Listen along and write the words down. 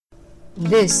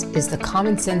This is the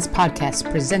Common Sense Podcast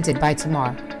presented by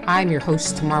Tamar. I'm your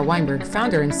host, Tamar Weinberg,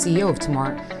 founder and CEO of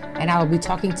Tamar, and I will be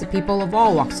talking to people of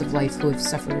all walks of life who have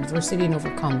suffered adversity and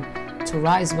overcome to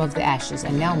rise above the ashes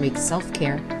and now make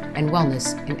self-care and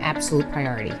wellness an absolute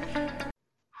priority.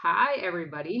 Hi,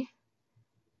 everybody.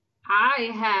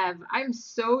 I'm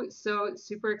so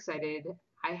super excited.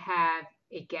 I have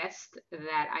a guest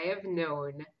that I have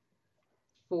known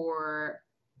for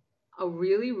a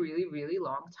really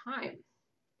long time.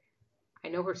 I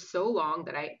know her so long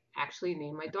that I actually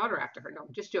named my daughter after her. No,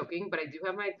 I'm just joking, but I do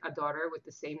have a daughter with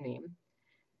the same name.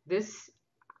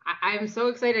 I am so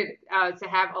excited to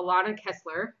have Alana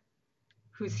Kessler,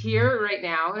 who's here right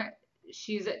now.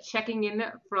 She's checking in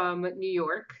from New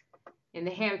York in the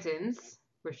Hamptons,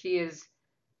 where she is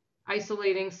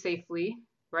isolating safely,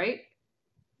 right?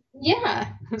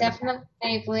 Yeah, definitely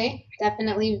safely.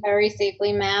 Definitely very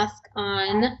safely. Mask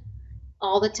on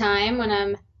all the time when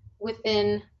I'm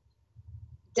within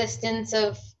distance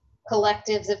of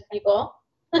collectives of people.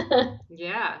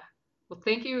 Yeah. Well,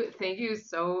 thank you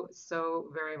so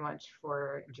very much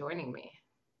for joining me.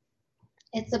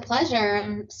 It's a pleasure.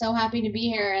 I'm so happy to be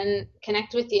here and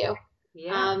connect with you.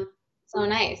 Yeah. So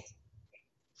nice.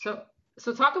 So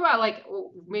talk about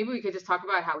maybe we could just talk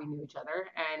about how we knew each other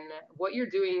and what you're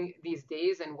doing these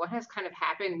days and what has kind of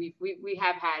happened. We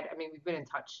have had, I mean, we've been in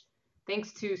touch.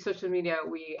 Thanks to social media,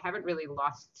 we haven't really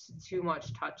lost too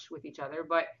much touch with each other,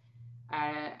 but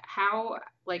how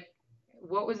like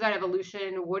what was that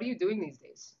evolution? What are you doing these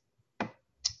days?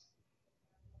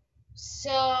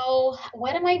 So,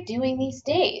 what am I doing these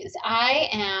days?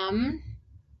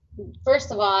 First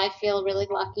of all, I feel really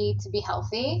lucky to be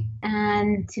healthy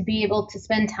and to be able to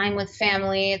spend time with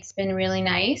family. It's been really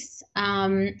nice.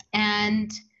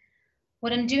 And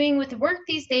what I'm doing with work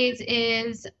these days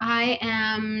is I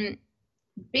am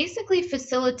basically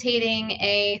facilitating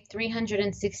a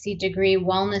 360-degree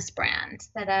wellness brand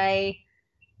that I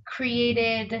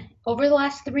created over the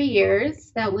last 3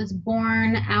 years that was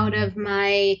born out of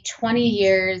my 20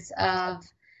 years of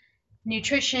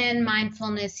nutrition,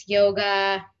 mindfulness,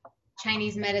 yoga,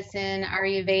 Chinese medicine,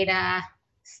 Ayurveda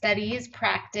studies,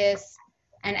 practice,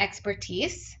 and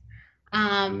expertise.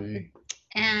 And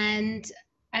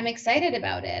I'm excited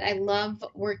about it. I love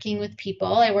working with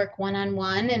people. I work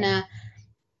one-on-one in a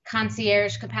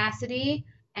concierge capacity,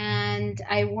 and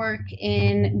I work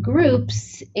in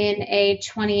groups in a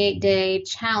 28-day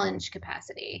challenge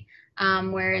capacity,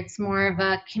 where it's more of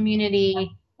a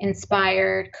community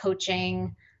inspired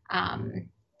coaching,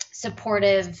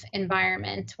 supportive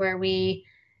environment where we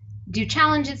do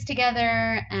challenges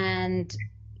together and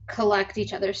collect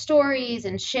each other's stories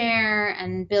and share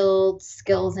and build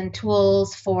skills and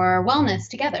tools for wellness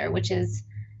together, which is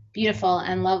beautiful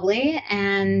and lovely.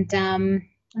 And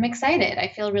I'm excited. I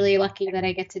feel really lucky that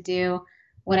I get to do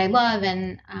what I love,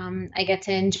 and I get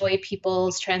to enjoy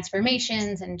people's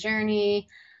transformations and journey.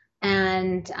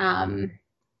 And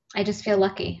I just feel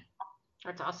lucky.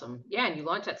 That's awesome. Yeah, and you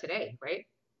launched that today, right?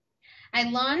 I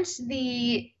launched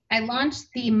the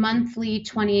monthly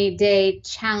 28-day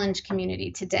challenge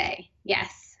community today.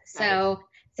 Yes. So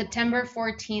September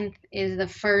 14th is the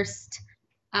first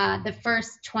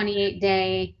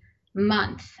 28-day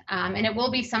month. And it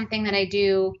will be something that I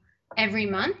do every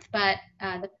month, but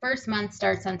the first month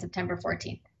starts on September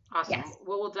 14th. Awesome. Yes.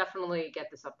 Well, we'll definitely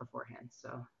get this up beforehand.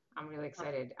 So I'm really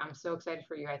excited. I'm so excited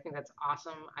for you. I think that's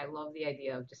awesome. I love the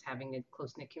idea of just having a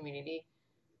close knit community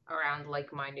around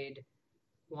like minded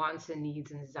wants and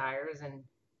needs and desires. And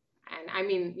I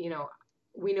mean,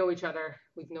 we know each other.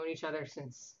 We've known each other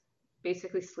since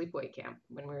basically sleepaway camp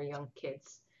when we were young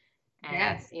kids. And,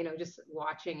 Yes. just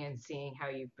watching and seeing how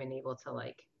you've been able to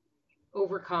like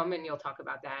overcome, and you'll talk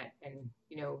about that, and,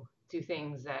 do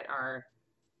things that are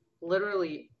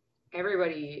literally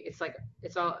everybody, it's like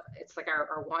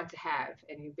our want to have,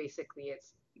 and you basically,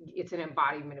 it's an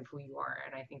embodiment of who you are.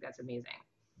 And I think that's amazing.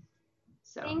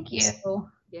 So, Thank you.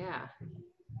 yeah.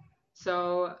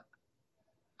 So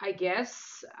I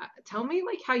guess tell me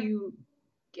like how you,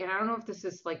 and I don't know if this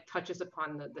is like touches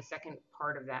upon the second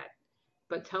part of that,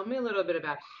 but tell me a little bit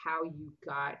about how you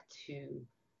got to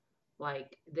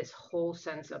like this whole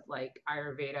sense of like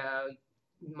Ayurveda,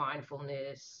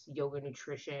 mindfulness, yoga,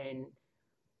 nutrition,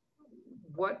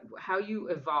 how you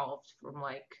evolved from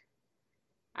like,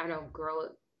 I don't know, girl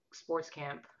at sports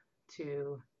camp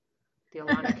to the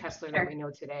Alana Kessler that Sure. we know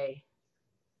today.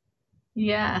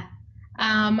 Yeah.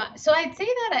 So I'd say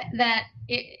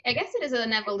I guess it is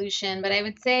an evolution, but I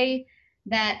would say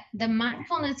that the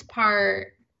mindfulness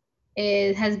part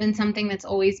has been something that's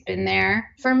always been there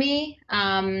for me.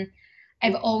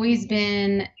 I've always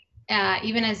been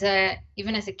even as a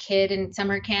kid in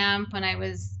summer camp when I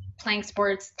was playing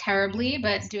sports terribly,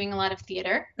 but doing a lot of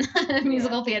theater, Yeah.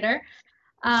 musical theater.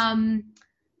 Um,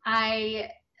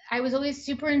 I I was always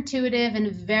super intuitive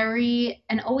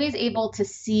and always able to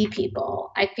see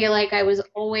people. I feel like I was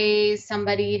always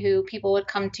somebody who people would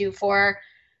come to for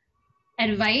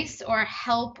advice or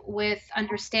help with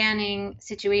understanding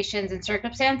situations and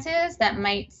circumstances that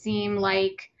might seem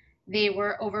like they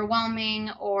were overwhelming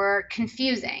or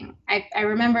confusing. I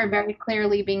remember very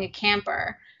clearly being a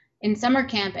camper in summer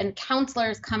camp and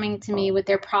counselors coming to me with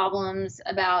their problems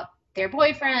about their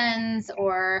boyfriends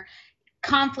or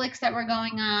conflicts that were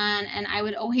going on, and I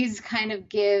would always kind of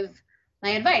give my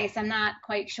advice. I'm not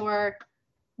quite sure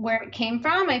where it came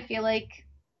from. I feel like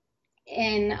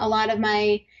in a lot of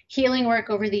my healing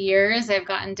work over the years, I've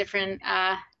gotten different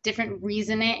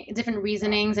reasonings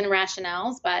and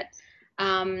rationales, but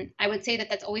I would say that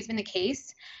that's always been the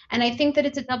case. And I think that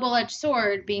it's a double-edged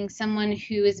sword, being someone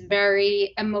who is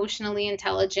very emotionally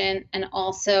intelligent and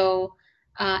also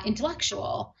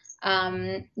intellectual.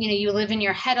 You live in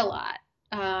your head a lot.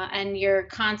 And you're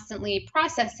constantly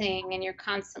processing and you're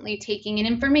constantly taking in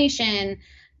information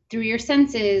through your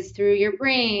senses, through your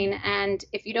brain. And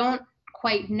if you don't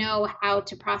quite know how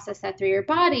to process that through your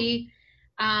body,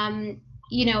 um,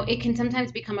 it can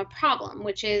sometimes become a problem,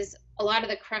 which is a lot of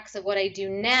the crux of what I do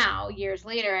now. Years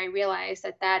later, I realize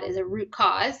that that is a root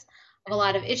cause of a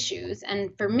lot of issues.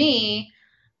 And for me,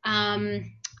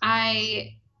 um,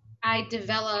 I I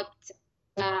developed,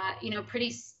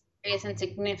 pretty serious and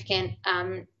significant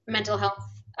mental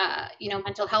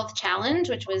health challenge,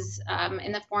 which was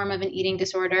in the form of an eating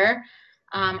disorder.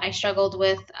 I struggled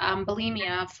with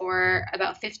bulimia for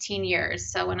about 15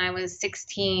 years. So when I was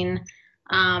 16,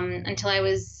 until I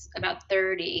was about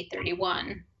 30,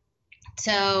 31.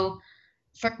 So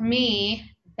for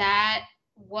me, that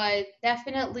was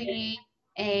definitely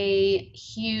a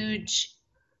huge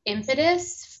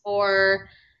impetus for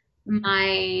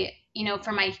my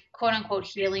quote unquote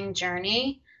healing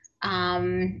journey.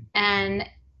 And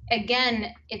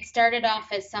again, it started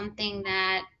off as something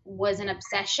that was an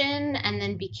obsession and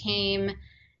then became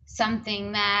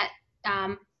something that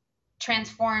um,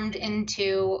 transformed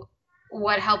into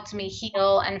what helped me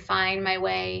heal and find my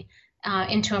way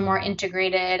into a more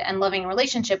integrated and loving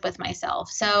relationship with myself.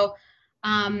 So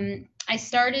I'd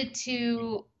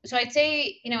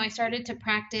say, I started to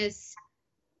practice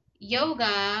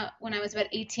yoga when I was about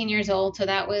 18 years old. So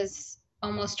that was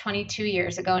almost 22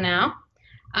 years ago now.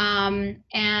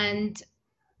 And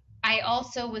I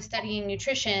also was studying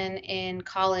nutrition in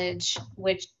college,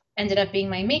 which ended up being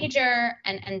my major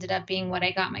and ended up being what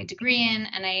I got my degree in.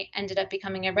 And I ended up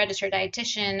becoming a registered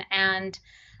dietitian and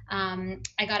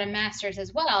I got a master's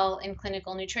as well in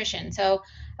clinical nutrition. So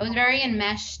I was very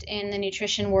enmeshed in the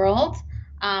nutrition world,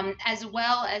 as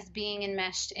well as being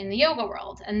enmeshed in the yoga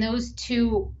world. And those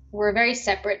two were very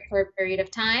separate for a period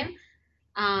of time.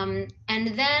 And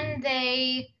then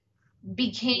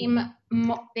became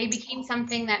they became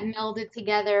something that melded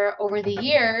together over the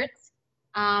years.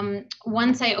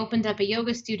 Once I opened up a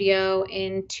yoga studio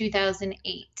in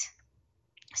 2008.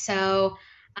 So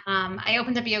I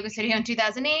opened up a yoga studio in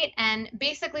 2008 and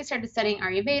basically started studying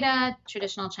Ayurveda,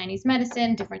 traditional Chinese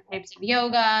medicine, different types of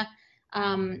yoga.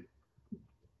 Um,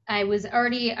 I was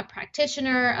already a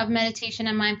practitioner of meditation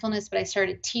and mindfulness, but I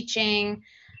started teaching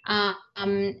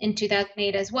in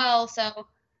 2008 as well. So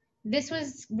this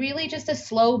was really just a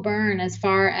slow burn as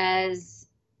far as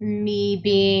me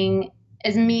being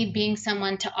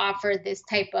someone to offer this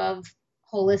type of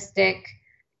holistic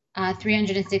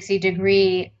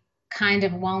 360-degree kind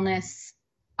of wellness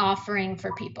offering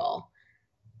for people.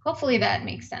 Hopefully that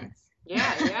makes sense.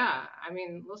 Yeah, yeah. I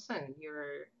mean, listen,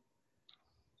 you're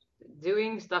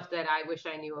doing stuff that I wish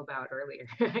I knew about earlier.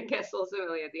 I guess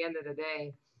ultimately at the end of the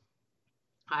day,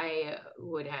 I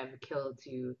would have killed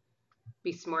to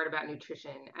be smart about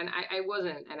nutrition. And I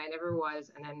wasn't, and I never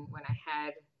was. And then when I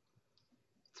had,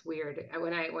 it's weird.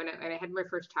 When I had my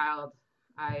first child,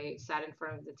 I sat in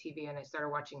front of the TV and I started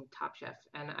watching Top Chef.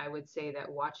 And I would say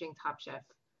that watching Top Chef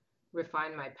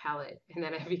refined my palate, and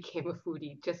then I became a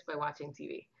foodie just by watching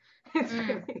TV. It's Mm,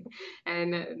 really,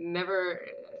 and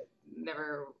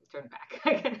never turned back.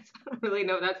 I guess I don't really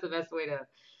know if that's the best way to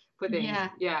put things. yeah.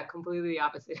 Yeah, completely the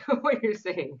opposite of what you're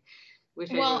saying. Wish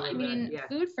I knew Well, a I little better. mean, Yeah,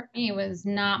 food for me was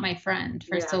not my friend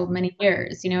for yeah, so many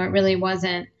years. It really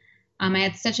wasn't. I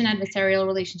had such an adversarial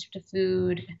relationship to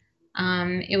food.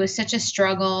 It was such a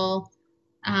struggle.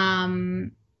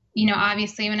 Um,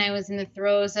 Obviously, when I was in the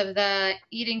throes of the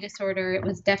eating disorder, it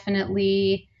was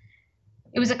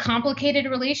a complicated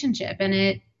relationship, and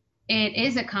it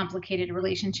is a complicated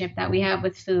relationship that we have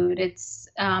with food. It's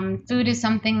food is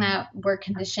something that we're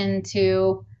conditioned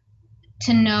to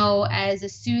know as a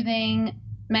soothing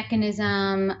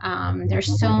mechanism.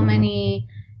 There's so many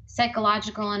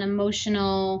psychological and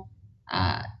emotional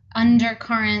uh,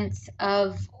 undercurrents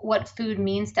of what food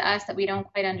means to us that we don't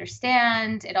quite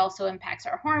understand. It also impacts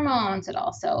our hormones. It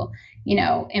also,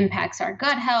 impacts our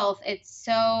gut health. It's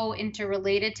so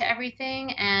interrelated to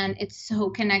everything, and it's so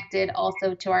connected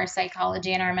also to our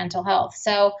psychology and our mental health.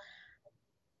 So,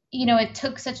 it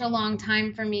took such a long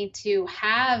time for me to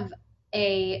have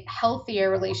a healthier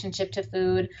relationship to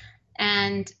food.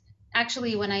 And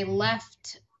actually, when I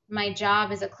left my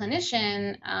job as a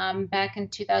clinician back in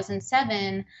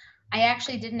 2007, I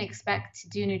actually didn't expect to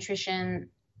do nutrition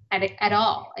at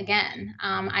all again.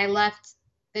 I left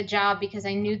the job because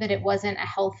I knew that it wasn't a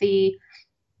healthy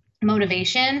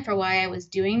motivation for why I was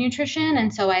doing nutrition.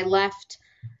 And so I left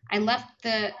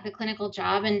the clinical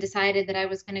job and decided that I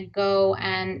was going to go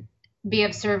and be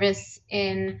of service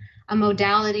in a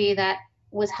modality that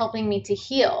was helping me to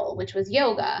heal, which was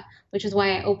yoga, which is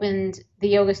why I opened the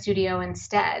yoga studio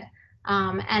instead.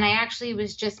 And I actually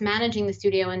was just managing the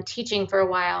studio and teaching for a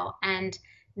while. And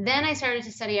then I started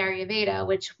to study Ayurveda,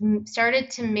 which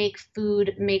started to make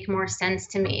food make more sense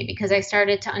to me because I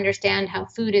started to understand how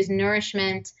food is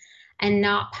nourishment and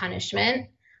not punishment.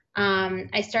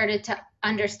 I started to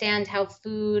understand how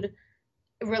food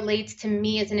relates to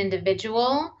me as an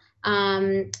individual,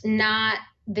 not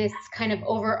this kind of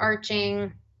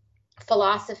overarching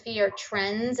philosophy or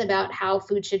trends about how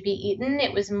food should be eaten.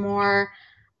 It was more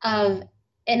of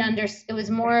it was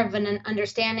more of an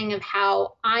understanding of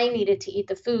how I needed to eat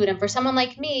the food. And for someone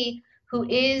like me who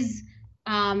is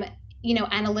um,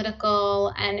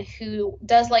 analytical and who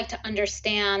does like to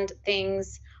understand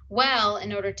things well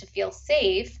in order to feel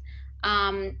safe,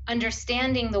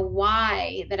 understanding the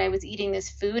why that I was eating this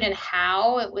food and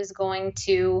how it was going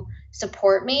to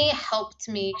support me helped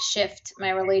me shift my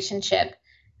relationship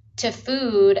to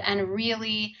food and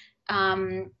really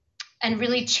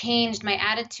changed my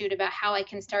attitude about how I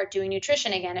can start doing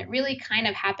nutrition again. It really kind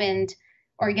of happened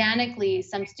organically.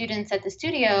 Some students at the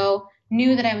studio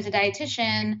knew that I was a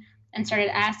dietitian and started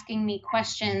asking me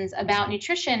questions about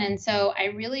nutrition. And so I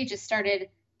really just started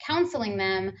counseling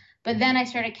them, but then I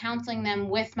started counseling them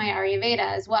with my Ayurveda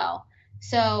as well.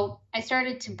 So I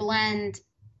started to blend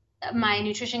my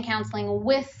nutrition counseling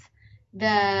with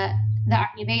the the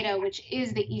Ayurveda, which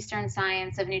is the Eastern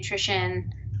science of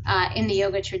nutrition in the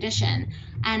yoga tradition,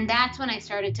 and that's when I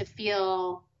started to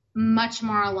feel much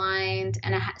more aligned,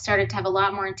 and I started to have a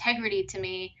lot more integrity to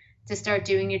me to start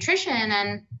doing nutrition.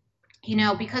 And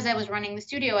because I was running the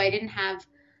studio, I didn't have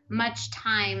much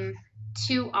time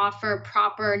to offer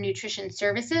proper nutrition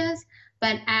services.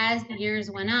 But as the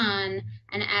years went on,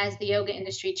 and as the yoga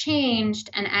industry changed,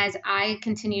 and as I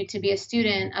continued to be a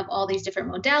student of all these different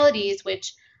modalities,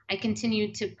 which I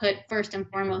continue to put first and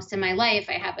foremost in my life,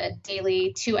 I have a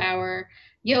daily 2 hour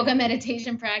yoga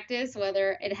meditation practice,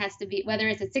 whether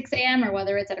it's at 6 a.m. or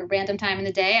whether it's at a random time in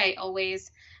the day. I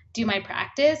always do my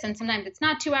practice, and sometimes it's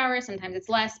not 2 hours, sometimes it's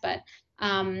less, but We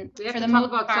have for to the talk most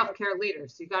about part, self-care later,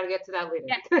 so you got to get to that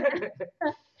yeah. later.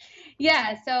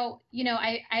 Yeah. So,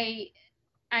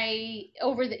 I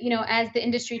over the, as the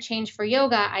industry changed for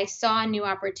yoga, I saw a new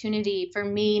opportunity for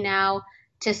me now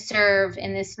to serve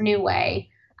in this new way,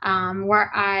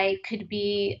 where I could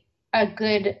be a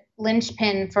good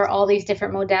linchpin for all these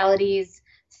different modalities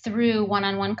through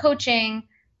one-on-one coaching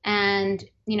and,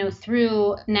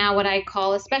 through now what I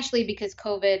call, especially because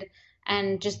COVID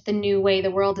and just the new way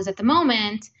the world is at the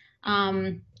moment,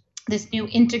 um, this new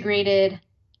integrated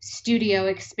studio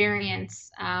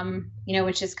experience,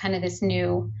 which is kind of this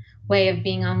new way of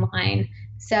being online.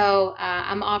 So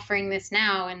I'm offering this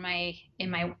now in my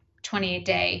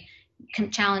 28-day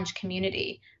challenge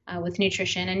community with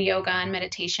nutrition and yoga and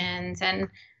meditations and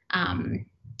um,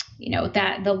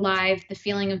 that the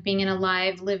feeling of being in a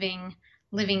live living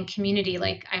community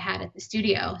like I had at the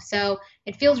studio. So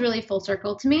it feels really full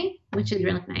circle to me, which is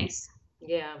really nice.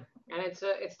 Yeah, and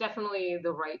it's definitely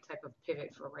the right type of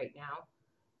pivot for right now.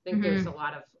 I think there's Hmm.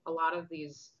 a lot of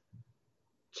these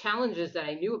challenges that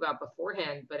I knew about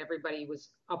beforehand, but everybody was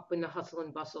up in the hustle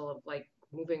and bustle of like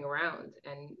moving around,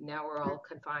 and now we're all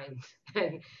confined,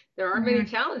 and there aren't many Hmm.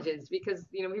 challenges because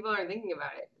people aren't thinking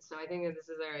about it. So I think that this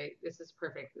is all right. This is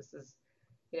perfect. This is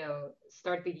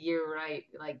start the year right,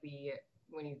 like the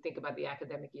when you think about the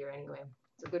academic year anyway.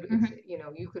 It's a good. It's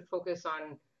Hmm. you could focus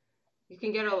on you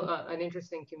can get an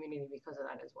interesting community because of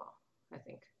that as well. I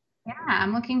think. Yeah,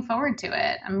 I'm looking forward to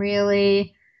it. I'm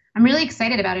really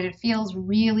excited about it. It feels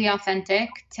really authentic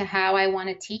to how I want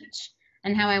to teach.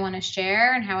 and how I want to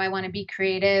share and how I want to be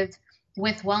creative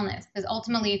with wellness. Because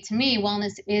ultimately, to me,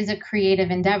 wellness is a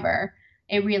creative endeavor.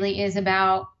 It really is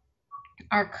about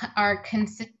our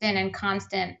consistent and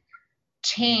constant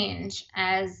change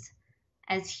as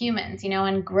humans,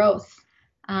 and growth.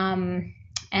 Um,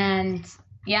 and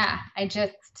yeah, I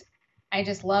just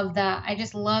love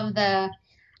the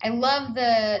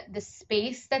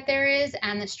space that there is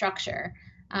and the structure.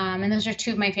 And those are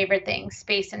two of my favorite things,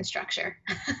 space and structure.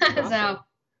 So, Awesome.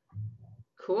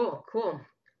 Cool, cool.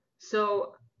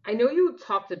 So I know you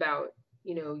talked about,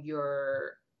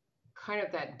 your kind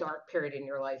of that dark period in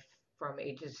your life from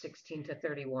ages 16 to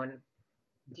 31.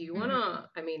 Do you want mhm. to,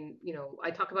 I mean,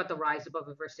 I talk about the rise above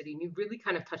adversity and you really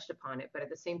kind of touched upon it, but at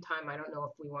the same time, I don't know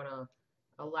if we want to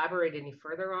elaborate any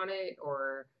further on it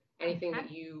or anything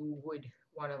that you would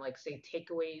want to like say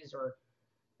takeaways or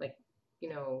like, you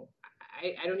know,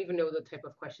 I don't even know the type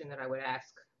of question that I would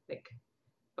ask, like,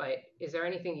 but is there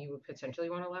anything you would potentially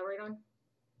want to elaborate on?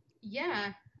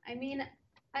 Yeah, I mean,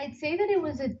 I'd say that it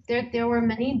was there were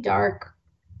many dark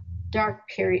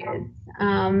periods.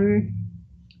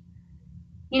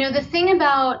 The thing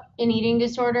about an eating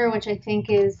disorder, which I think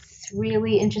is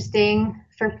really interesting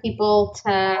for people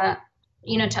to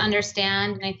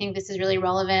understand, and I think this is really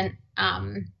relevant,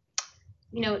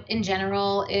 in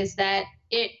general, is that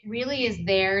it really is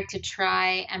there to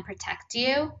try and protect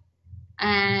you.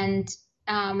 And,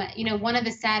 one of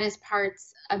the saddest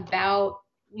parts about,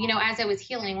 as I was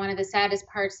healing, one of the saddest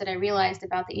parts that I realized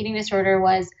about the eating disorder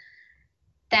was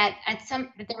that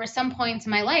there were some points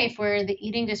in my life where the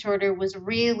eating disorder was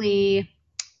really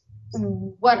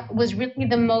what was really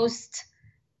the most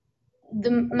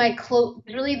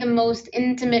really the most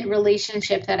intimate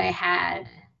relationship that I had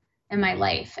in my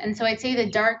life. And so I'd say the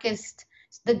darkest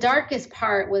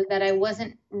part was that I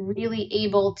wasn't really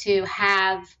able to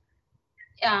have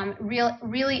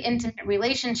really intimate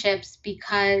relationships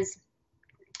because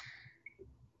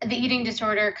the eating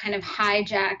disorder kind of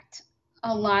hijacked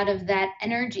a lot of that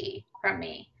energy from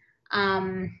me.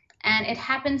 And it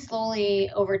happened slowly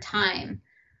over time.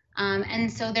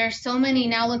 And so there's so many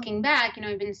now looking back,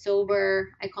 I've been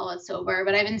sober, I call it sober,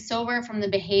 but I've been sober from the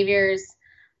behaviors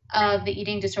of the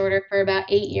eating disorder for about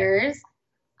 8 years.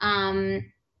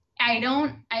 Um,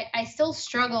 I still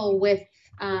struggle with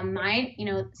some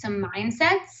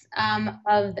mindsets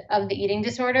of the eating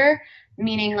disorder,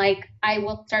 meaning like I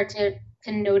will start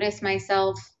to notice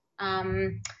myself,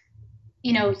 starting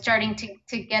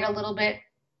to get a little bit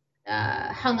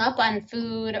hung up on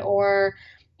food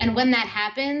and when that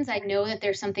happens, I know that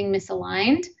there's something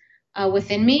misaligned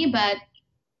within me. But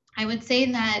I would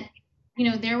say that,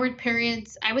 there were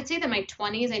periods, I would say that my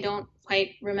 20s, I don't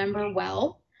quite remember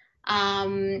well.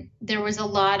 There was a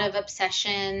lot of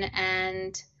obsession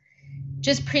and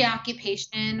just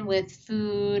preoccupation with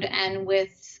food and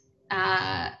with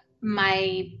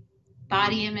my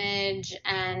body image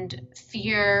and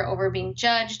fear over being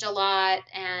judged a lot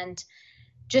and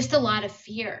just a lot of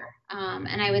fear.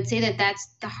 And I would say that that's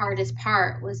the hardest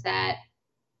part was that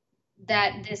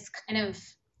this kind of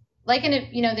like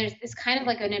there's this kind of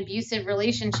like an abusive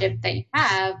relationship that you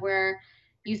have where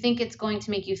you think it's going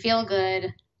to make you feel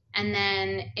good, and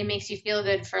then it makes you feel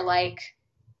good for like,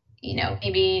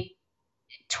 maybe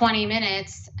 20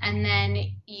 minutes, and then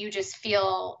you just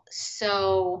feel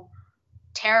so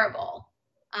terrible.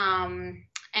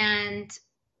 And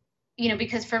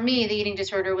because for me, the eating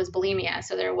disorder was bulimia.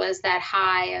 So there was that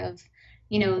high of,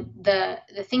 the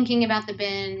thinking about the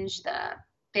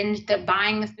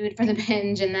buying the food for the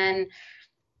binge, and then,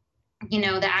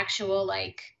 the actual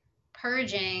like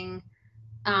purging.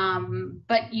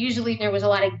 But usually there was a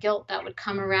lot of guilt that would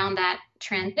come around that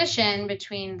transition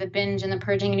between the binge and the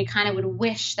purging, and you kind of would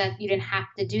wish that you didn't have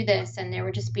to do this, and there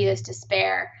would just be this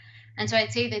despair. And so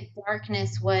I'd say the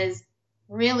darkness was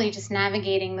really just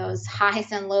navigating those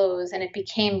highs and lows, and it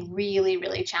became really,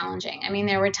 really challenging. I mean,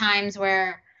 there were times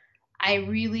where I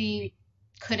really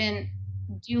couldn't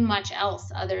do much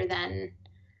else other than,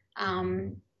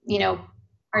 um, you know,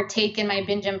 partake in my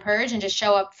binge and purge and just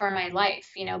show up for my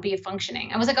life, be a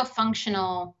functioning. I was like a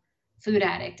functional food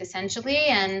addict essentially,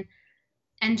 and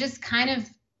just kind of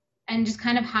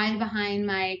hide behind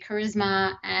my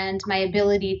charisma and my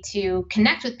ability to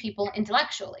connect with people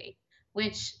intellectually,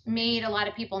 which made a lot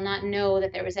of people not know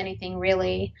that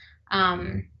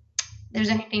um, there's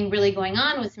anything really going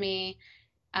on with me,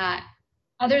 uh,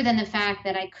 other than the fact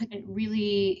that I couldn't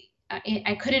really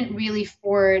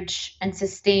forge and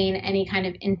sustain any kind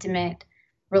of intimate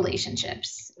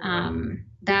relationships. Right.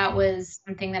 That was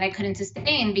something that I couldn't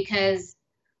sustain because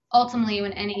ultimately,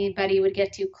 when anybody would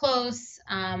get too close,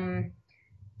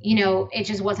 it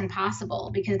just wasn't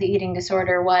possible because the eating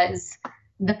disorder was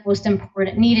the most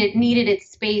important, needed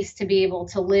its space to be able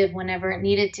to live whenever it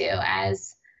needed to,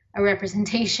 as a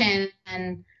representation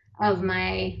of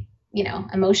my,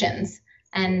 emotions.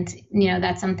 And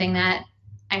that's something that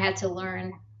I had to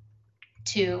learn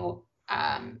to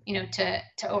to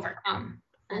overcome.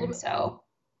 Well, And so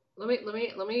let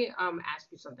me ask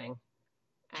you something.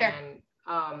 sure. And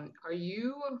are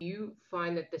you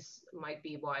find that this might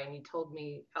be why? And you told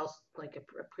me else like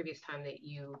a previous time that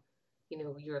you're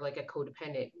like a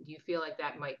codependent. Do you feel like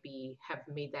that might be have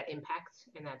made that impact,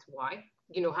 and that's why?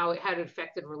 You know how it had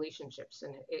affected relationships,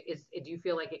 and do you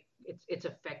feel like it's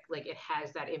affect like it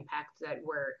has that impact that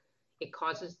where it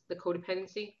causes the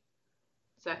codependency?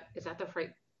 Is that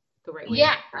the right way to?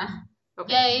 Yeah.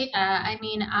 Okay. Yeah, yeah. I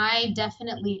mean, I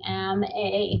definitely am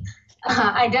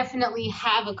I definitely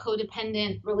have a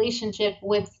codependent relationship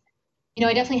with,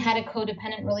 I definitely had a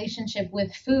codependent relationship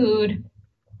with food,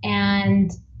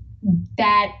 and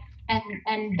that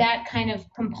and that kind of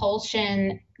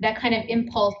compulsion, that kind of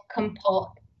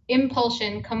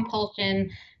impulsion compulsion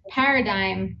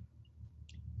paradigm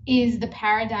is the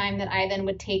paradigm that I then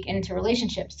would take into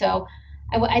relationships. So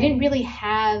I didn't really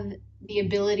have the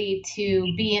ability to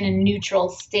be in a neutral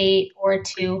state or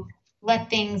to let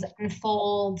things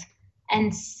unfold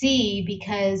and see,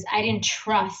 because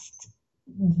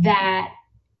that.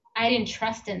 I didn't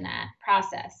trust in that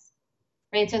process,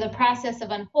 right? So the process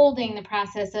of unfolding, the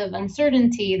process of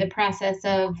uncertainty, the process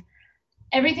of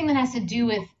everything that has to do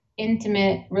with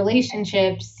intimate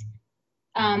relationships,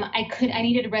 I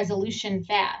needed a resolution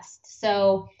fast.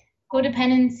 So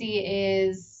codependency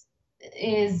is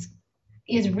is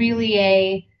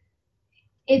really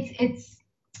it's it's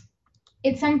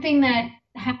it's something that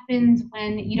happens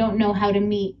when you don't know how to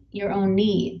meet your own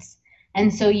needs.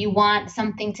 And so you want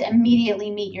something to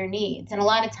immediately meet your needs. And a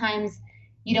lot of times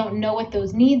you don't know what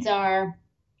those needs are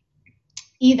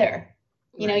either.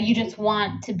 Right. You just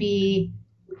want to be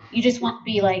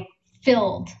like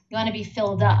filled. You want to be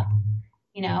filled up,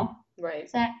 you know? Right.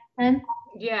 Does that make sense?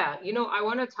 Yeah. I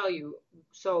want to tell you.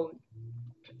 So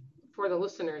for the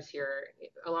listeners here,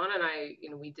 Alana and I,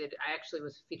 I actually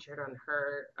was featured on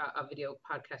her a video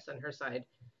podcast on her side,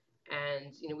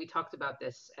 and we talked about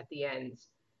this at the end,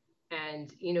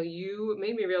 and you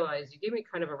made me realize, you gave me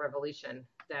kind of a revelation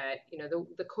that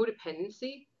the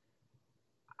codependency.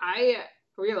 I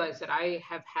realized that I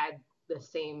have had the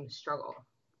same struggle,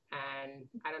 and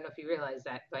I don't know if you realize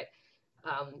that, but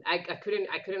I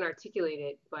couldn't articulate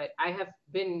it, but I have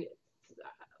been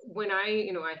when I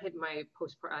hit my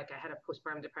postpartum, like I had a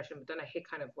postpartum depression, but then I hit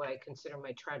kind of what I consider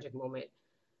my tragic moment,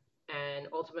 and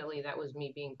ultimately that was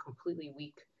me being completely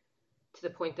weak to the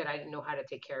point that I didn't know how to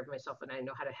take care of myself, and I didn't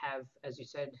know how to have, as you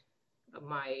said,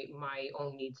 my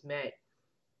own needs met.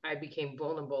 I became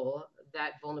vulnerable.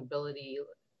 That vulnerability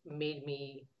made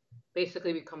me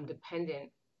basically become dependent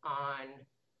on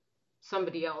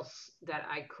somebody else, that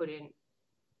I couldn't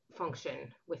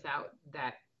function without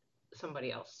that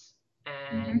somebody else.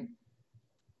 And Mm-hmm.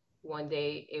 one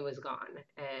day it was gone.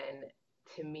 And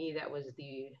to me, that was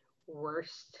the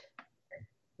worst,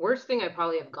 worst thing I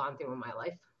probably have gone through in my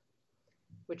life,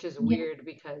 which is Yeah. weird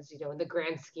because, in the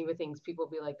grand scheme of things, people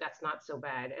be like, that's not so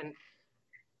bad. And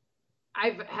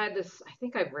I've had this, I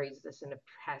think I've raised this in a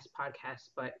past podcast,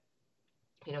 but,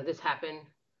 this happened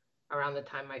around the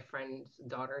time my friend's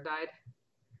daughter died.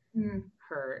 Mm-hmm.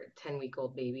 Her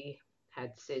 10-week-old baby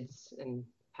had SIDS and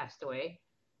passed away.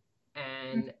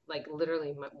 And like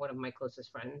literally one of my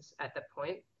closest friends at that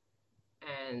point.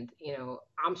 And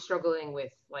I'm struggling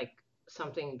with like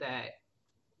something that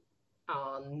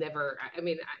I'll never. I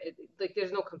mean, like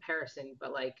there's no comparison,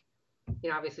 but like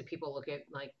obviously people look at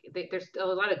like there's a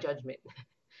lot of judgment,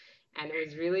 and it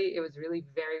was really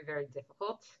very very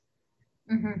difficult,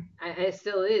 Mm-hmm. and it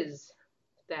still is.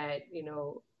 That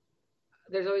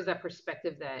there's always that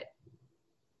perspective that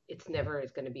it's never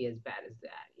is going to be as bad as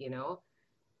that,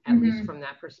 at least Mm-hmm. from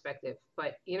that perspective.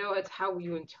 But it's how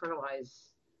you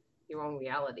internalize your own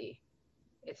reality.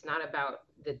 It's not about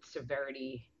the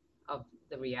severity of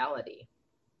the reality.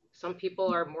 Some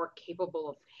people are more capable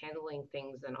of handling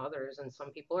things than others, and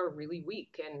some people are really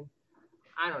weak. And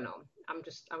I don't know. I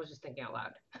was just thinking out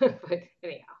loud. But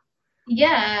anyhow,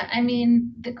 Yeah, I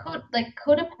mean, the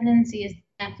codependency is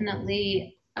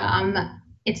definitely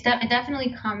it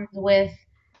definitely comes with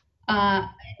uh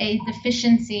a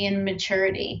deficiency in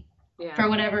maturity yeah, for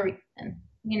whatever reason,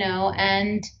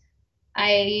 and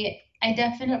I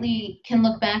definitely can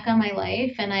look back on my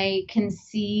life and I can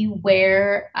see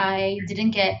where I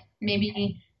didn't get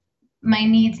maybe my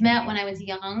needs met when I was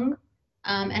young.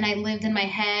 And I lived in my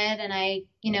head, and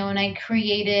I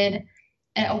created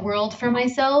a world for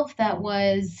myself that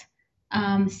was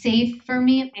safe for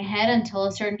me in my head until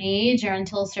a certain age or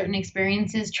until certain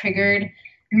experiences triggered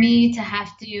me to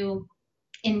have to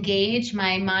engage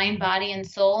my mind, body, and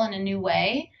soul in a new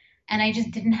way. And I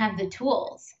just didn't have the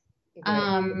tools.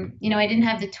 Right. I didn't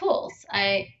have the tools.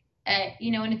 And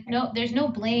there's no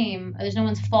blame, there's no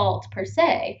one's fault per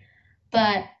se,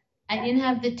 but I didn't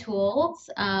have the tools.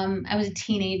 I was a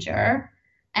teenager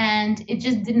and it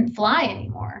just didn't fly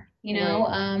anymore.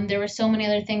 Right. There were so many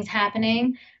other things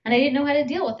happening and I didn't know how to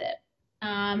deal with it.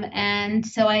 And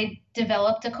so I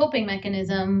developed a coping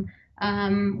mechanism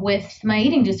with my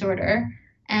eating disorder.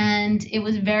 And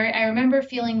I remember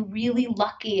feeling really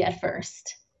lucky at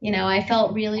first. I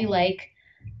felt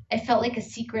like a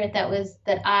secret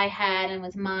that I had and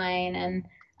was mine. And,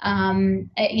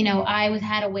 I was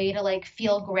had a way to like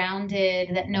feel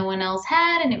grounded that no one else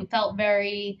had. And it felt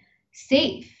very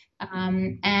safe.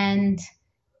 And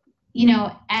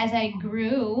as I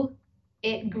grew,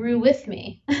 it grew with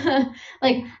me.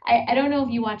 Like, I don't know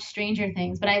if you watch Stranger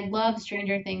Things, but I love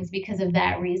Stranger Things because of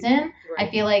that reason. I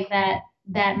Right. feel like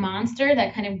that monster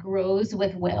that kind of grows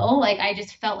with Will, like I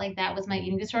just felt like that was my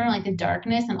eating disorder, like the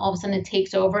darkness, and all of a sudden it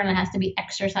takes over and it has to be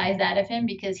exorcised out of him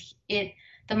because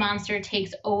the monster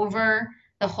takes over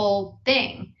the whole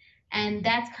thing. And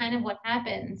that's kind of what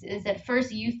happens is at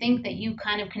first you think that you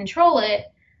kind of control it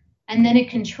and then it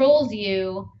controls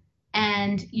you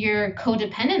and you're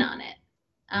codependent on it.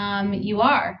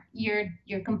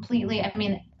 You're completely, I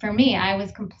mean, for me, I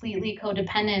was completely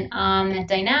codependent on that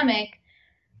dynamic.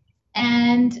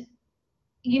 And,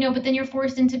 but then you're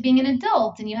forced into being an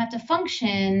adult and you have to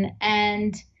function.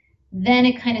 And then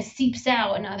it kind of seeps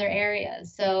out in other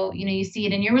areas. So, you see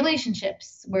it in your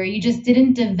relationships where you just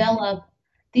didn't develop,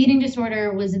 the eating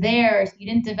disorder was there. So you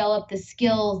didn't develop the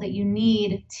skills that you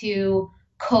need to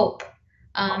cope.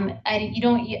 I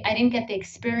didn't get the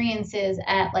experiences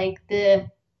at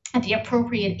the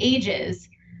appropriate ages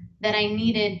that I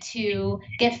needed to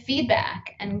get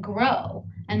feedback and grow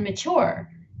and mature.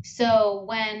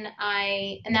 And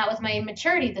that was my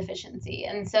maturity deficiency.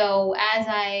 And so as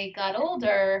I got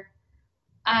older,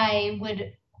 I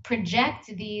would project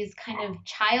these kind of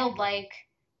childlike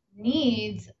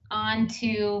needs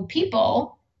onto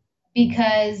people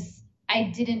because I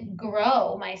didn't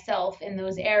grow myself in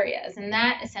those areas. And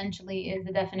that essentially is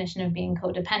the definition of being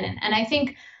codependent. And I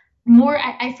think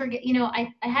I forget,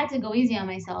 I had to go easy on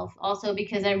myself also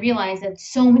because I realized that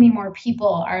so many more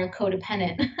people are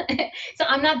codependent. So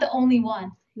I'm not the only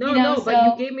one, No, no, but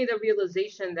you so gave me the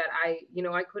realization that I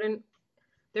couldn't.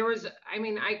 There was, I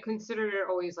mean, I considered it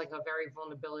always like a very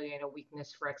vulnerability and a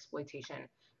weakness for exploitation.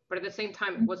 But at the same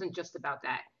time, it wasn't just about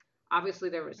that. Obviously,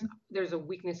 there's a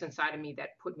weakness inside of me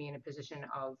that put me in a position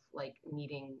of like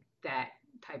needing that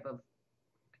type of,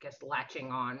 I guess,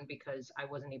 latching on because I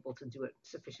wasn't able to do it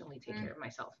sufficiently take care of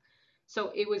myself.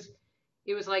 So it was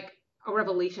like a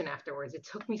revelation afterwards. It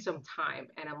took me some time,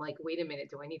 and I'm like, wait a minute,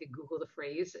 do I need to Google the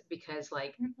phrase? Because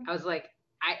like I was like,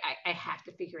 I have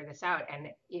to figure this out, and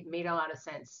it made a lot of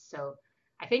sense. So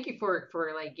I thank you for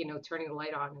like turning the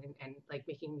light on and like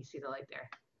making me see the light there.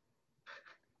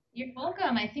 you're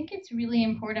welcome. I think it's really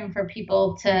important for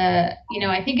people to,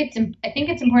 I think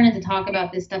it's important to talk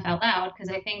about this stuff out loud because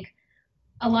I think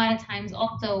a lot of times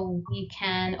also we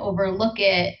can overlook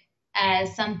it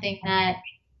as something that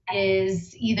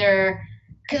is either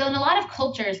because in a lot of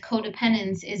cultures,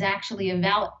 codependence is actually a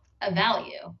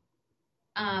value.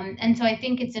 And so I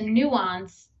think it's a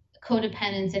nuance,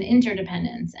 codependence and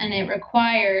interdependence. And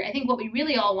I think what we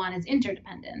really all want is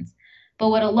interdependence. But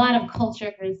what a lot of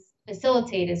cultures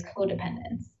facilitate is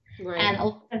codependence. Right. And a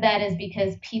lot of that is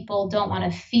because people don't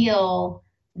want to feel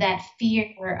that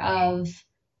fear of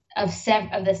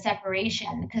the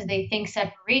separation because they think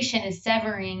separation is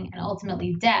severing and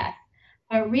ultimately death.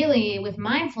 But really, with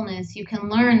mindfulness, you can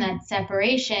learn that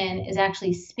separation is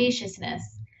actually spaciousness.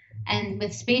 And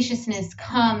with spaciousness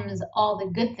comes all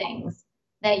the good things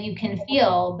that you can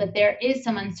feel, but there is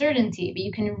some uncertainty, but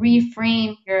you can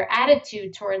reframe your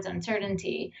attitude towards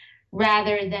uncertainty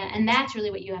and that's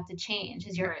really what you have to change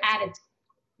is your Right. attitude,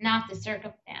 not the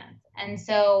circumstance. And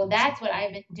so that's what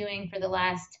I've been doing for the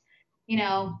last,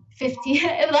 15,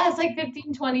 it lasts like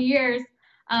 15, 20 years.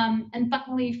 And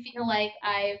finally feel like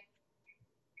I've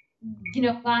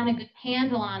gotten a good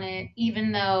handle on it,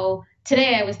 even though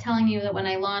today I was telling you that when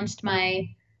I launched my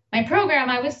program,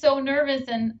 I was so nervous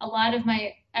and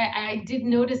I did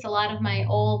notice a lot of my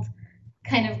old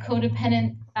kind of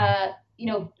codependent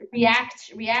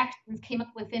reactions came up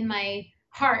within my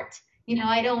heart.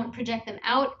 I don't project them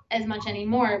out as much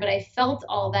anymore, but I felt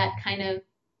all that kind of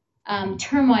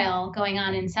turmoil going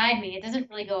on inside me. It doesn't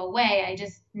really go away. I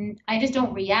just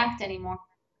don't react anymore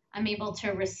I'm able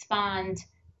to respond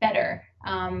better.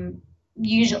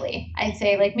 Usually, I'd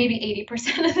say like maybe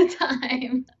 80% of the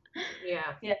time.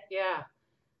 Yeah. Yeah. Yeah.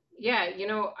 Yeah,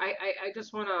 I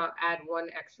just want to add one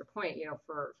extra point,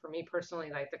 for me personally,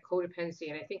 like the codependency,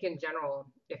 and I think in general,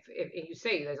 if you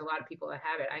say there's a lot of people that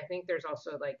have it, I think there's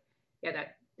also like, yeah,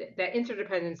 that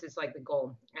interdependence is like the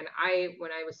goal. And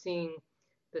when I was seeing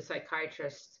the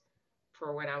psychiatrist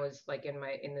for when I was like in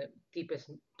the deepest,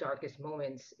 darkest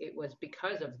moments, it was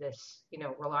because of this,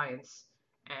 reliance,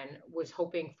 and was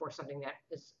hoping for something that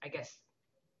is, I guess,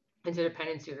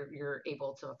 interdependence. You're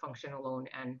able to function alone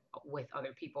and with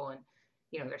other people, and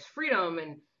there's freedom,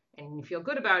 and you feel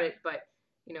good about it. But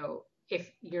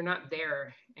if you're not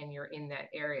there and you're in that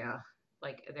area,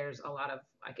 like there's a lot of,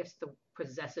 I guess, the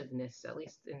possessiveness, at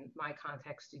least in my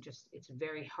context. It's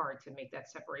very hard to make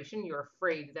that separation. You're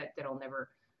afraid that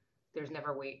there's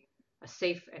never a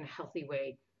safe and healthy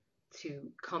way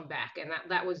to come back. And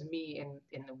that was me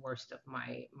in the worst of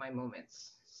my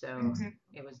moments. So Mhm.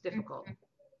 it was difficult.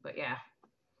 But yeah.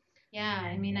 Yeah,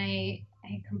 I mean, I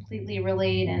completely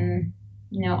relate, and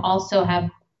also have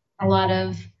a lot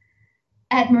of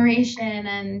admiration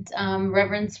and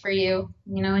reverence for you,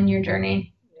 in your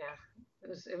journey. Yeah,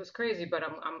 it was crazy, but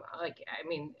I'm like, I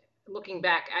mean, looking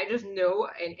back, I just know,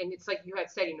 and it's like you had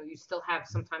said, you still have,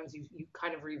 sometimes you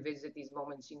kind of revisit these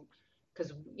moments,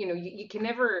 because you can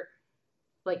never,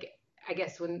 like, I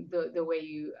guess when the way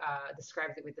you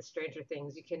described it with the Stranger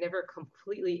Things, you can never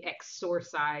completely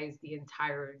exorcise the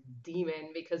entire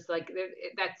demon, because like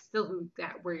that's still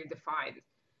where you're defined.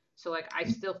 So like I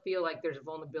still feel like there's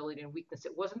vulnerability and weakness.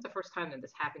 It wasn't the first time that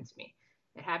this happened to me.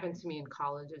 It happened to me in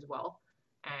college as well.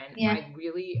 And Yeah. I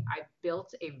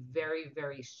built a very,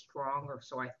 very strong, or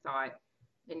so I thought,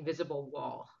 invisible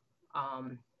wall.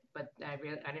 Um, but I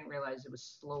didn't realize it was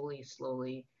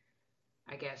slowly,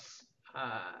 I guess,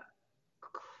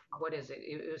 what is it?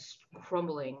 It was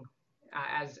crumbling,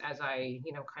 as I,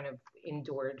 kind of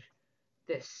endured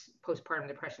this postpartum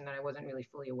depression that I wasn't really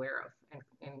fully aware of,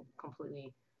 and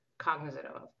completely cognizant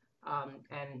of.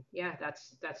 And yeah,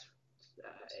 that's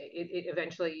it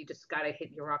eventually, you just got to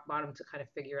hit your rock bottom to kind of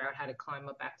figure out how to climb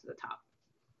up back to the top.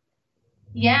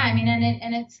 Yeah, I mean,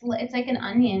 and it's like an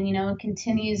onion, it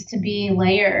continues to be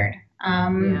layered.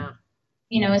 Yeah.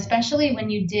 Especially when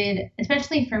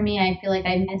especially for me, I feel like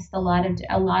I missed a lot of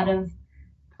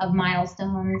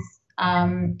milestones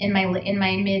in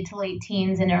my mid to late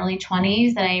teens and early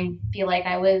 20s that I feel like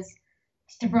I was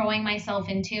throwing myself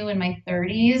into in my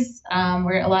 30s,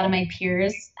 where a lot of my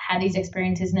peers had these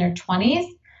experiences in their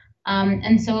 20s.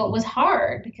 And so it was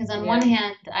hard because, on one Yeah.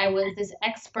 hand, I was this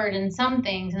expert in some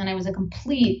things, and then I was a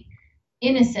complete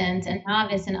innocent and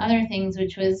novice in other things,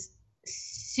 which was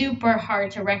super hard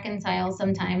to reconcile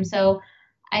sometimes. So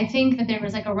I think that there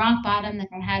was like a rock bottom that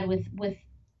I had with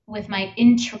my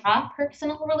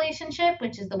intrapersonal relationship,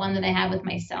 which is the one that I have with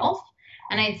myself.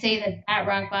 And I'd say that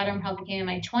rock bottom probably came in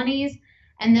my 20s.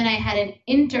 And then I had an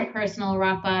interpersonal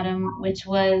rock bottom, which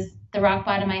was the rock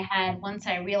bottom I had once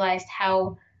I realized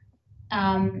how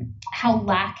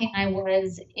lacking I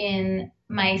was in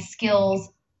my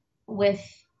skills with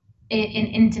in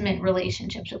intimate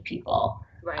relationships with people.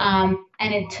 Right.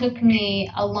 And it took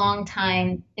me a long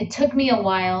time. It took me a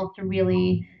while to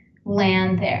really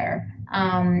land there,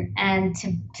 and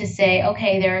to say,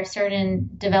 okay, there are certain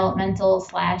developmental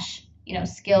slash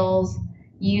skills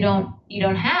you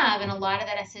don't have, and um, a lot of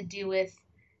that has to do with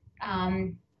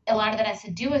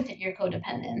your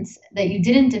codependence, that you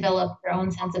didn't develop your own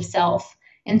sense of self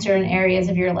in certain areas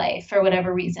of your life for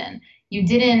whatever reason. You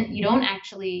don't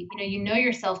actually, you know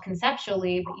yourself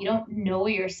conceptually, but you don't know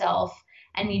yourself,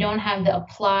 and you don't have the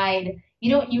applied,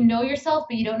 you know yourself,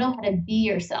 but you don't know how to be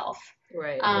yourself.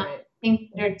 Right. I Right.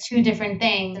 think they're two different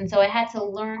things. And so I had to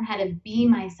learn how to be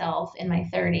myself in my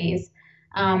 30s,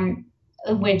 um,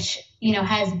 which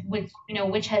has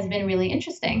been really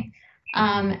interesting.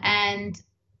 And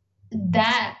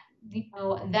that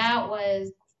that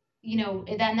was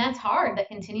then that's hard. That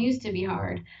continues to be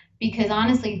hard, because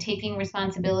honestly, taking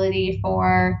responsibility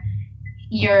for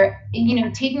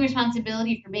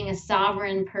being a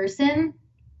sovereign person,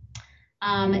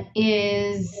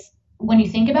 is, when you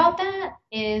think about that,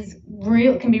 is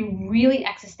real can be really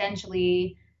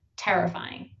existentially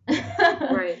terrifying.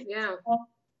 Right. Yeah.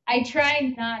 I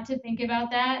try not to think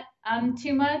about that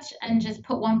too much, and just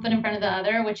put one foot in front of the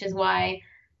other, which is why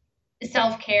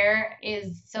self-care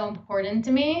is so important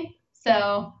to me.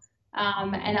 So,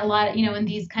 and a lot of, in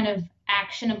these kind of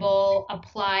actionable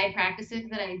applied practices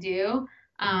that I do,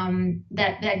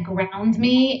 that ground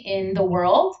me in the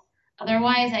world.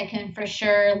 Otherwise, I can for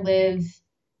sure live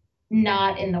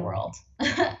not in the world.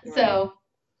 Right. So,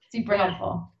 super Yeah.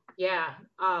 helpful. Yeah.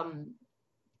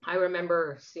 I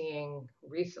remember seeing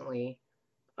recently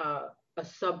a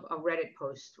Reddit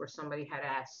post where somebody had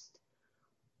asked,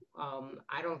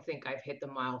 I don't think I've hit the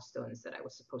milestones that I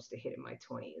was supposed to hit in my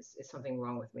 20s. Is something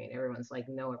wrong with me? And everyone's like,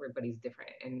 no, everybody's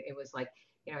different. And it was like,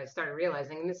 I started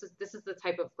realizing, and this is the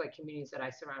type of like communities that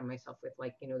I surround myself with,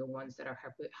 like, the ones that are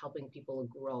helping people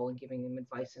grow and giving them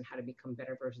advice on how to become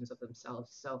better versions of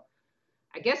themselves. So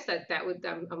I guess that would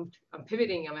I'm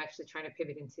pivoting. I'm actually trying to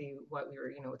pivot into what we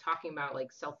were talking about, like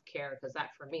self care, because that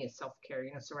for me is self care.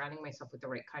 Surrounding myself with the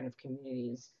right kind of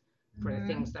communities for the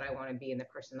things Mhm. that I want to be and the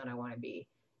person that I want to be.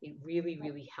 It really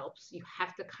really helps. You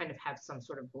have to kind of have some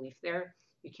sort of belief there.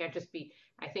 You can't just be.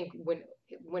 I think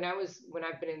when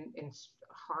I've been in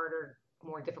harder,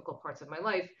 more difficult parts of my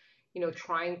life,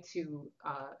 trying to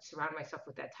surround myself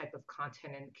with that type of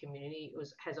content and community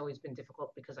has always been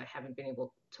difficult because I haven't been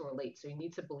able to relate. So you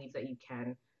need to believe that you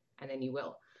can, and then you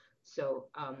will. So,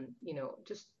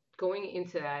 just going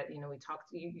into that,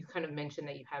 you kind of mentioned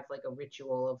that you have like a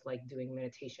ritual of like doing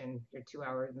meditation, your 2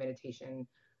 hour meditation,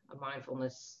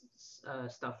 mindfulness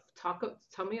stuff.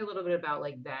 Tell me a little bit about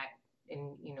like that.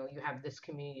 And, you have this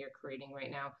community you're creating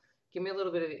right now. Give me a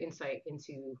little bit of insight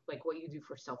into like what you do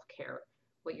for self care,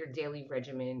 what your daily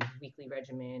regimen, weekly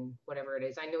regimen, whatever it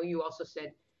is. I know you also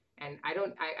said, and I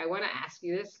want to ask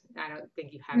you this. I don't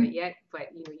think you have it yet, but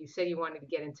you said you wanted to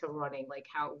get into running. Like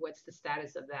what's the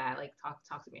status of that? Like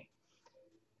talk to me.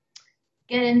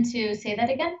 Get into, say that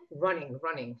again. Running.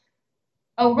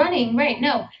 Oh, running, right.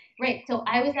 No, right. So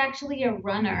I was actually a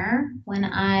runner when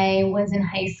I was in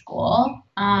high school.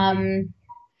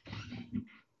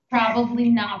 Probably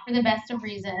not for the best of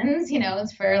reasons,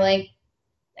 it's for like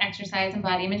exercise and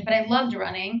body image, but I loved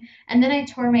running. And then I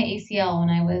tore my ACL when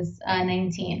I was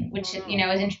 19, Oh which, no.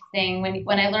 was interesting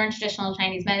when I learned traditional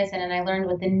Chinese medicine and I learned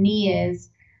what the knee is.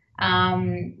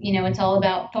 It's all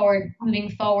about moving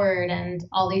forward and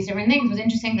all these different things. It was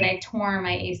interesting that I tore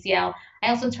my ACL. I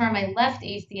also tore my left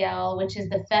ACL, which is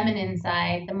the feminine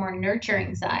side, the more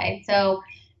nurturing side. So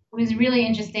it was really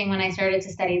interesting when I started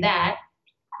to study that.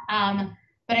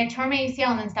 But I tore my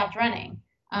ACL and then stopped running,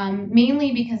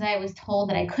 mainly because I was told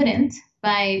that I couldn't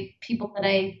by people that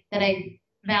I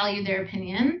valued their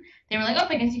opinion. They were like, "Oh,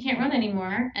 I guess you can't run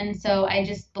anymore," and so I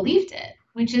just believed it,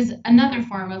 which is another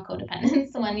form of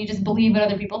codependence when you just believe what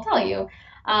other people tell you,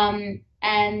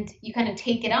 and you kind of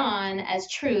take it on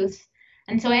as truth.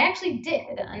 And so I actually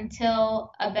did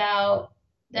until about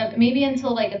maybe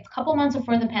until like a couple months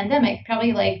before the pandemic,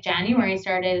 probably like January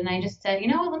started, and I just said,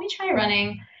 let me try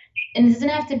running, and it doesn't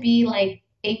have to be like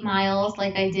 8 miles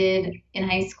like I did in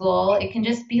high school. It can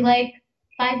just be like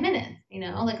 5 minutes,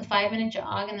 like a 5 minute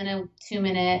jog and then a 2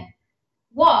 minute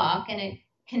walk. And it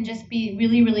can just be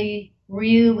really, really,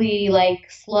 really like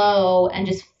slow and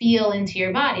just feel into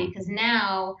your body. Because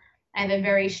now I have a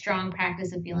very strong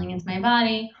practice of feeling into my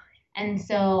body. And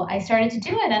so I started to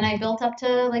do it and I built up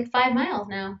to like 5 miles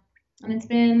now. And it's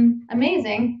been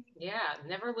amazing. Yeah,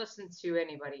 never listen to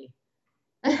anybody.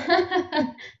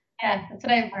 Yeah, that's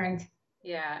what I've learned.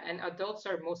 Yeah, and adults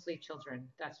are mostly children.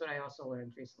 That's what I also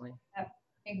learned recently. Yep,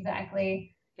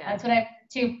 exactly. Yeah. That's what I've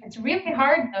too. It's really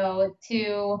hard though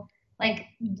to like,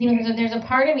 there's a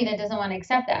part of me that doesn't want to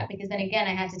accept that because then again,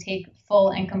 I have to take full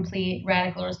and complete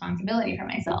radical responsibility for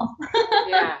myself.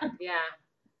 Yeah, yeah.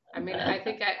 I mean, I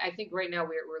think right now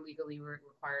we're legally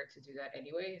required to do that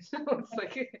anyway. So it's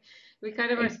like we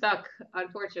kind of are stuck,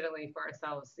 unfortunately, for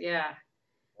ourselves. Yeah.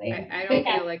 I But don't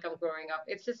yeah, feel like I'm growing up.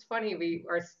 It's just funny. A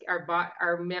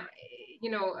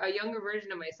younger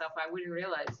version of myself, I wouldn't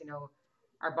realize,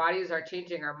 our bodies are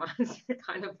changing. Our minds are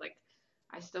kind of like,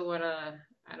 I still want to,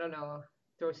 I don't know,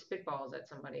 throw spitballs at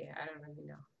somebody. I don't really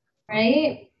know.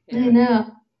 right? I Yeah.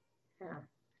 know. Yeah.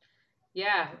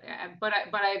 Yeah. But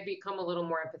I've become a little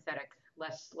more empathetic,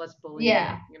 less bullying.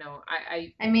 Yeah.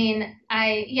 I mean,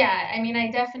 I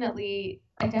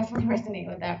resonate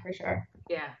with that for sure.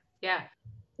 Yeah. Yeah.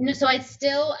 No, so I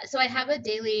have a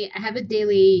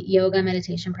daily yoga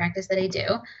meditation practice that I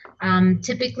do.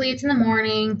 Typically it's in the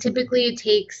morning. Typically it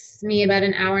takes me about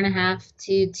an hour and a half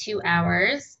to 2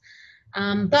 hours.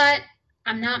 But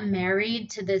I'm not married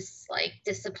to this like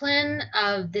discipline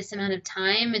of this amount of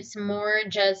time. It's more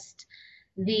just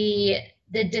the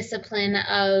the discipline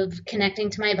of connecting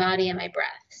to my body and my breath.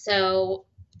 So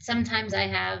sometimes I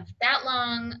have that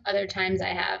long, other times I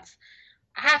have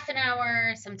half an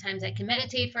hour. Sometimes I can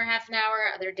meditate for half an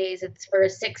hour. Other days it's for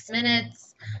 6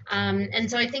 minutes.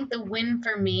 And so I think the win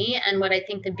for me and what I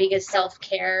think uh, the biggest self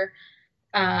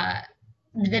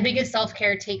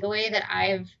care takeaway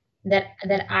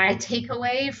that I take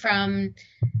away from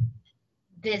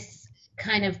this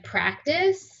kind of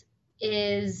practice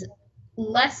is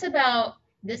less about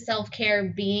the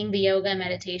self-care being the yoga and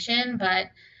meditation, but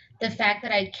the fact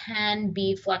that I can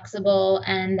be flexible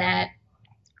and that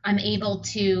I'm able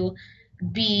to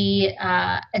be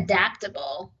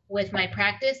adaptable with my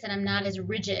practice and I'm not as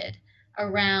rigid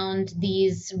around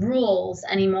these rules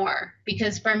anymore.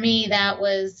 Because for me, that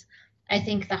was, I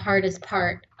think, the hardest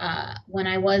part when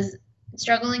I was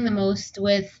struggling the most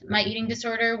with my eating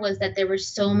disorder was that there was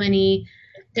so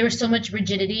much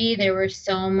rigidity, there was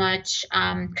so much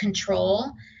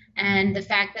control. And the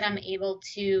fact that I'm able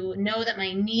to know that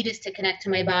my need is to connect to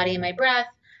my body and my breath,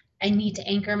 I need to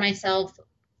anchor myself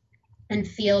and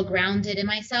feel grounded in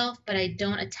myself, but I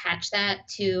don't attach that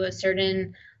to a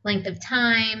certain length of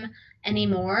time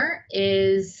anymore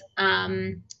is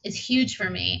huge for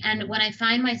me. And when I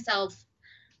find myself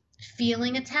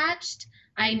feeling attached,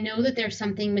 I know that there's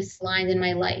something misaligned in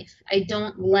my life. I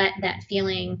don't let that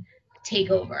feeling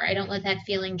take over. I don't let that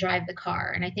feeling drive the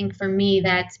car. And I think for me,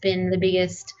 that's been the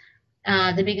biggest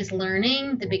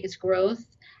learning, the biggest growth,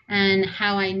 and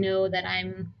how I know that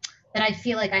I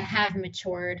feel like I have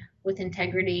matured with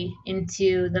integrity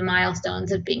into the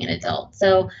milestones of being an adult.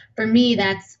 So for me,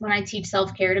 that's when I teach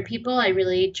self care to people, I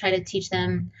really try to teach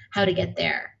them how to get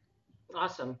there.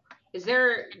 Awesome. Do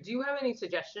you have any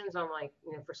suggestions on like,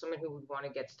 for someone who would want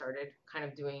to get started kind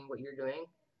of doing what you're doing,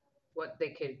 what they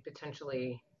could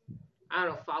potentially, I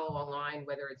don't know, follow online,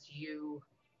 whether it's you,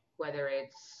 whether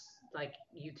it's like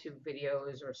YouTube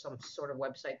videos or some sort of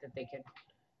website that they could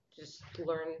just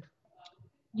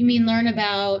You mean learn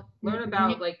about learn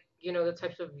about like, the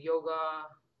types of yoga,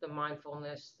 the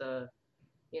mindfulness, the,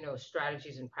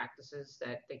 strategies and practices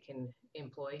that they can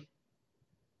employ.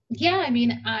 Yeah, I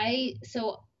mean,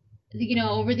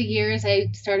 over the years,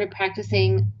 I started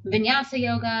practicing vinyasa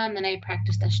yoga and then I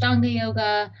practiced Ashtanga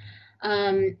yoga.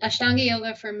 Ashtanga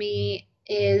yoga for me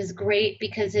is great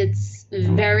because it's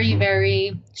very,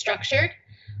 very structured.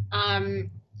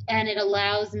 Um, and it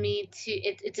allows me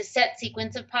it's a set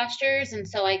sequence of postures. And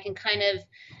so I can kind of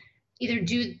either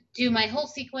do my whole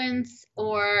sequence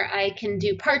or I can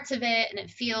do parts of it and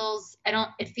it feels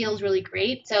really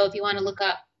great. So if you want to look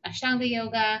up Ashtanga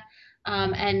yoga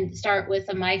and start with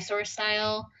a Mysore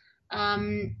style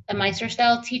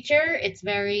teacher,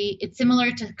 it's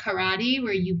similar to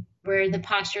karate where the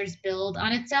postures build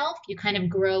on itself. You kind of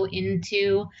grow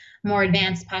into more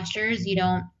advanced postures. You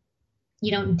don't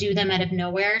do them out of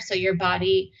nowhere. So your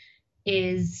body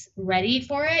is ready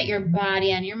for it, your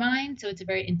body and your mind. So it's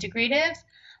very integrative.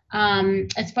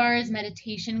 As far as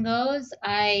meditation goes,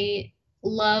 I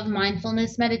love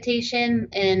mindfulness meditation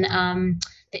in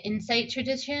the Insight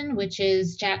tradition, which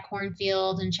is Jack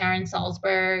Kornfield and Sharon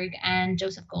Salzberg and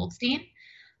Joseph Goldstein.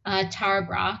 Tara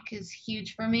Brach is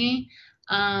huge for me.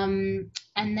 And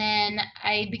then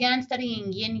I began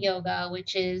studying Yin Yoga,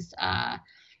 which is a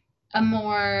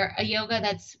yoga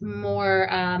that's more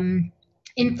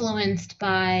influenced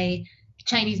by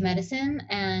Chinese medicine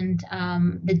and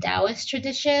the Taoist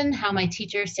tradition, how my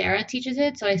teacher Sarah teaches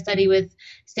it. So I study with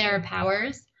Sarah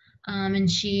Powers, and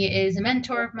she is a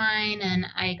mentor of mine, and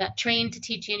I got trained to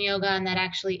teach yin yoga, and that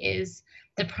actually is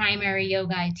the primary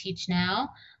yoga I teach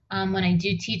now when I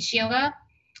do teach yoga.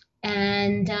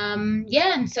 And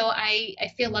yeah, and so I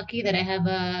feel lucky that I have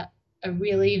a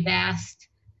really vast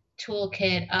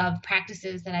toolkit of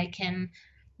practices that I can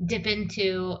dip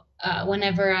into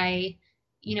whenever I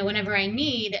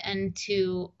need and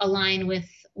to align with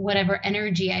whatever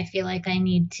energy I feel like I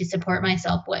need to support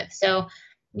myself with. So,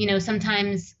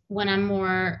 sometimes when I'm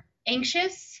more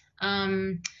anxious,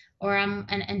 or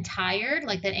and tired,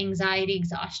 like that anxiety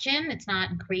exhaustion, it's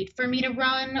not great for me to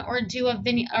run or do a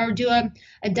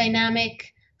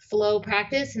dynamic flow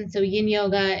practice. And so yin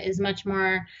yoga is much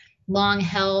more long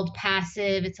held,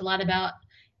 passive. It's a lot about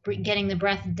getting the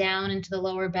breath down into the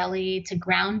lower belly to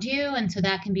ground you. And so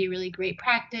that can be a really great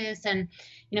practice. And,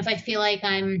 if I feel like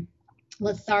I'm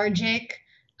lethargic,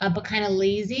 but kind of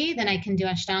lazy, then I can do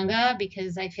Ashtanga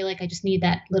because I feel like I just need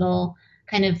that little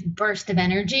kind of burst of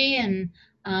energy. And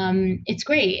it's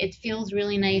great. It feels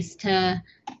really nice to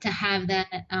have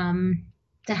that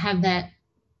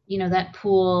that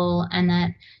pool and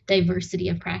that diversity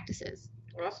of practices.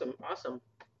 Awesome, awesome,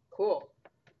 cool.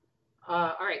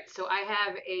 All right, so I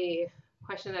have a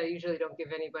question that I usually don't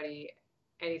give anybody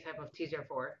any type of teaser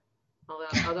for.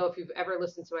 Although if you've ever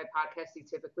listened to my podcast, you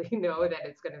typically know that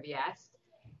it's going to be asked.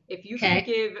 If you could Okay.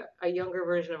 give a younger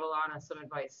version of Alana some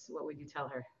advice, what would you tell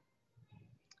her?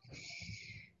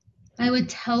 I would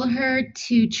tell her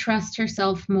to trust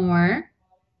herself more.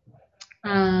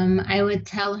 I would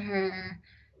tell her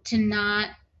to not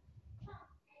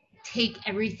take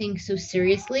everything so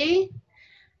seriously.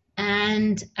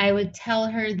 And I would tell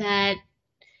her that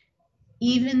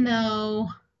even though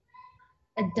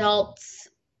adults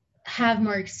have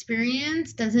more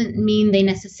experience, doesn't mean they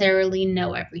necessarily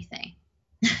know everything.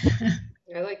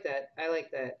 I like that. I like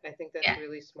that. I think that's Yeah.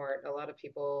 really smart. A lot of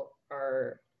people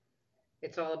are,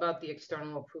 it's all about the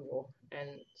external approval, and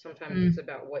sometimes it's Mm.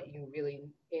 about what you really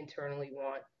internally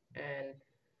want. And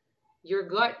your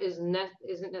gut isn't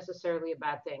necessarily a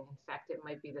bad thing. In fact, it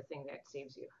might be the thing that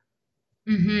saves you.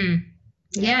 Hmm.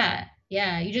 Yeah, Yeah.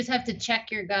 Yeah. You just have to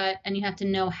check your gut and you have to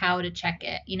know how to check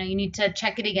it. You need to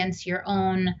check it against your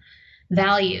own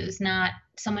values, not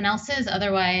someone else's.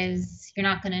 Otherwise, you're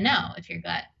not going to know if your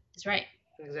gut is right.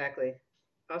 exactly.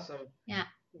 Awesome. Yeah.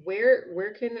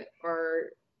 Where can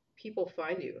our people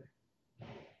find you?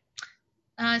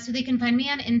 So they can find me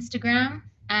on Instagram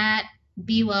at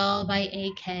Be Well by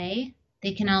AK.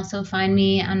 They can also find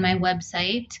me on my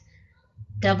website,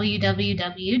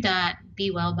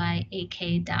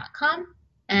 www.bewellbyak.com.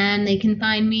 And they can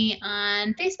find me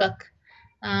on Facebook.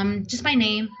 Just my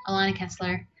name, Alana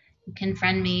Kessler. You can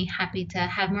friend me. Happy to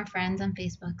have more friends on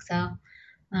Facebook. So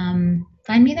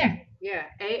find me there. Yeah,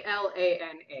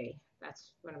 Alana.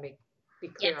 That's want to be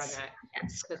clear on Yes. that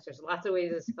Yes. because there's lots of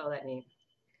ways to spell that name.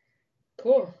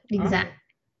 Cool. Exactly. Awesome.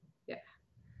 Yeah.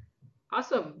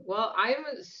 Awesome. Well, I'm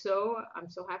so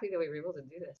happy that we were able to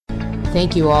do this.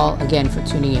 Thank you all again for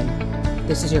tuning in.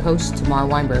 This is your host, Tamar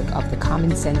Weinberg of the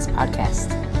Common Sense Podcast.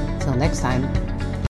 Till next time.